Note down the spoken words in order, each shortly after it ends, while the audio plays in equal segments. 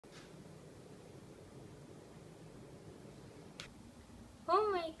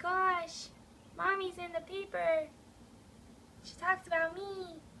gosh, Mommy's in the paper. She talks about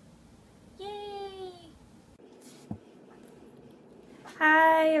me. Yay!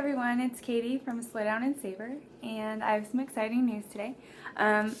 Hi everyone, it's Katie from Down and Savor, and I have some exciting news today.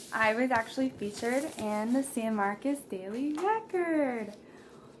 I was actually featured in the San Marcos Daily Record.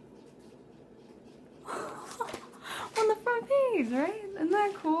 On the front page, right? Isn't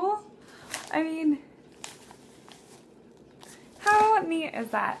that cool? I mean, how neat is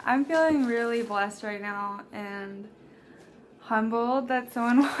that? I'm feeling really blessed right now and humbled that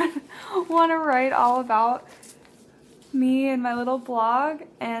someone would want to write all about me and my little blog.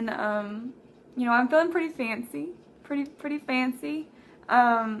 And you know, I'm feeling pretty fancy, pretty fancy.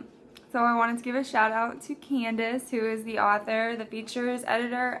 So I wanted to give a shout out to Candace, who is the author, the features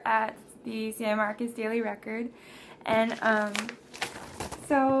editor at the San Marcos Daily Record. And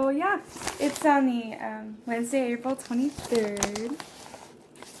so yeah, it's on the Wednesday, April 23rd,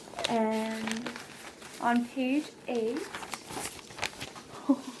 and on page 8,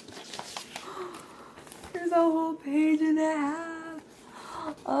 there's a whole page and a half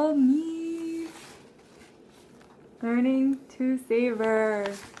of me learning to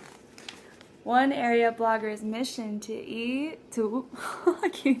savor. One area blogger's mission to I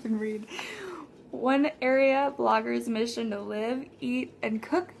can't even read. One area blogger's mission to live, eat, and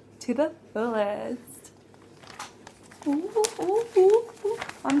cook to the fullest. Ooh, ooh, ooh, ooh.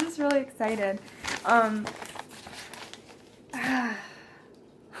 I'm just really excited.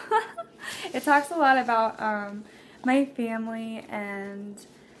 It talks a lot about my family and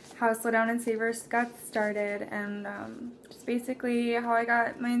how Slow Down and Savor got started, and just basically how I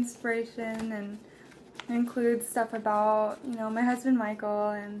got my inspiration, and it includes stuff about, you know, my husband Michael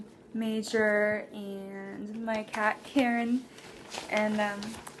and Major and my cat Karen, and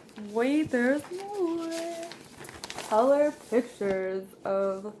wait, there's more color pictures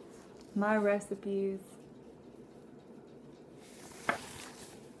of my recipes.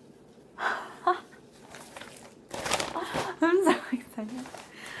 I'm so excited.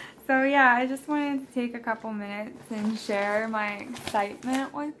 So yeah, I just wanted to take a couple minutes and share my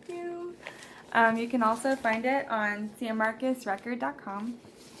excitement with you. You can also find it on sanmarcosrecord.com.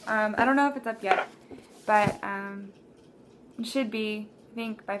 I don't know if it's up yet, but it should be, I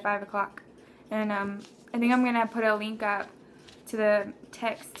think, by 5 o'clock. And I think I'm going to put a link up to the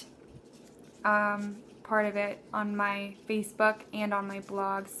text part of it on my Facebook and on my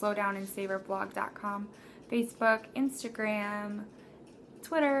blog, slowdownandsavorblog.com. Facebook, Instagram,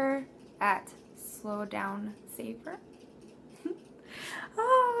 Twitter, at slowdownsavor.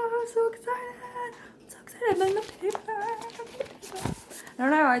 Oh, I'm so excited! I'm so excited! I'm in the paper! I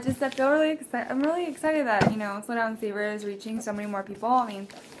don't know, I feel really excited. I'm really excited that, you know, Slow Down and Savor is reaching so many more people. I mean,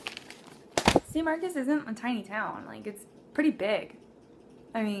 San Marcos isn't a tiny town. Like, it's pretty big.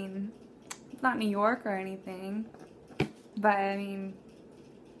 I mean, it's not New York or anything, but I mean,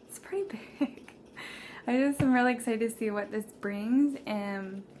 it's pretty big. I just am really excited to see what this brings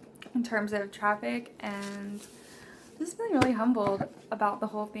in terms of traffic, and just feeling really humbled about the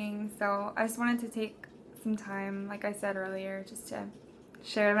whole thing. So I just wanted to take some time, like I said earlier, just to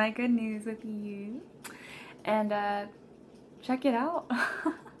share my good news with you, and check it out.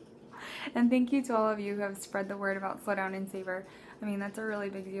 And thank you to all of you who have spread the word about Slow Down and Savor. I mean, that's a really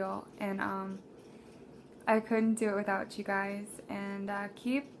big deal, and I couldn't do it without you guys. And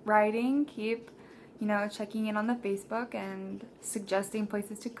keep writing, keep, you know, checking in on the Facebook and suggesting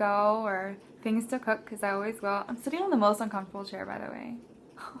places to go or things to cook, because I always will. I'm sitting on the most uncomfortable chair, by the way.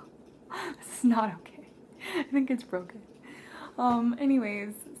 This is not okay. I think it's broken.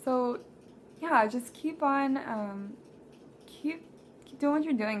 Anyways, so yeah, just keep on, keep doing what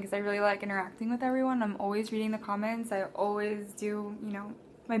you're doing, because I really like interacting with everyone. I'm always reading the comments. I always do, you know,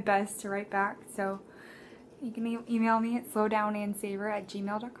 my best to write back. So you can email me at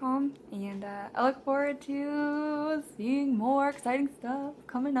slowdownansavor@gmail.com, and I look forward to seeing more exciting stuff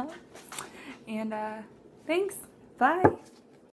coming up. And thanks. Bye.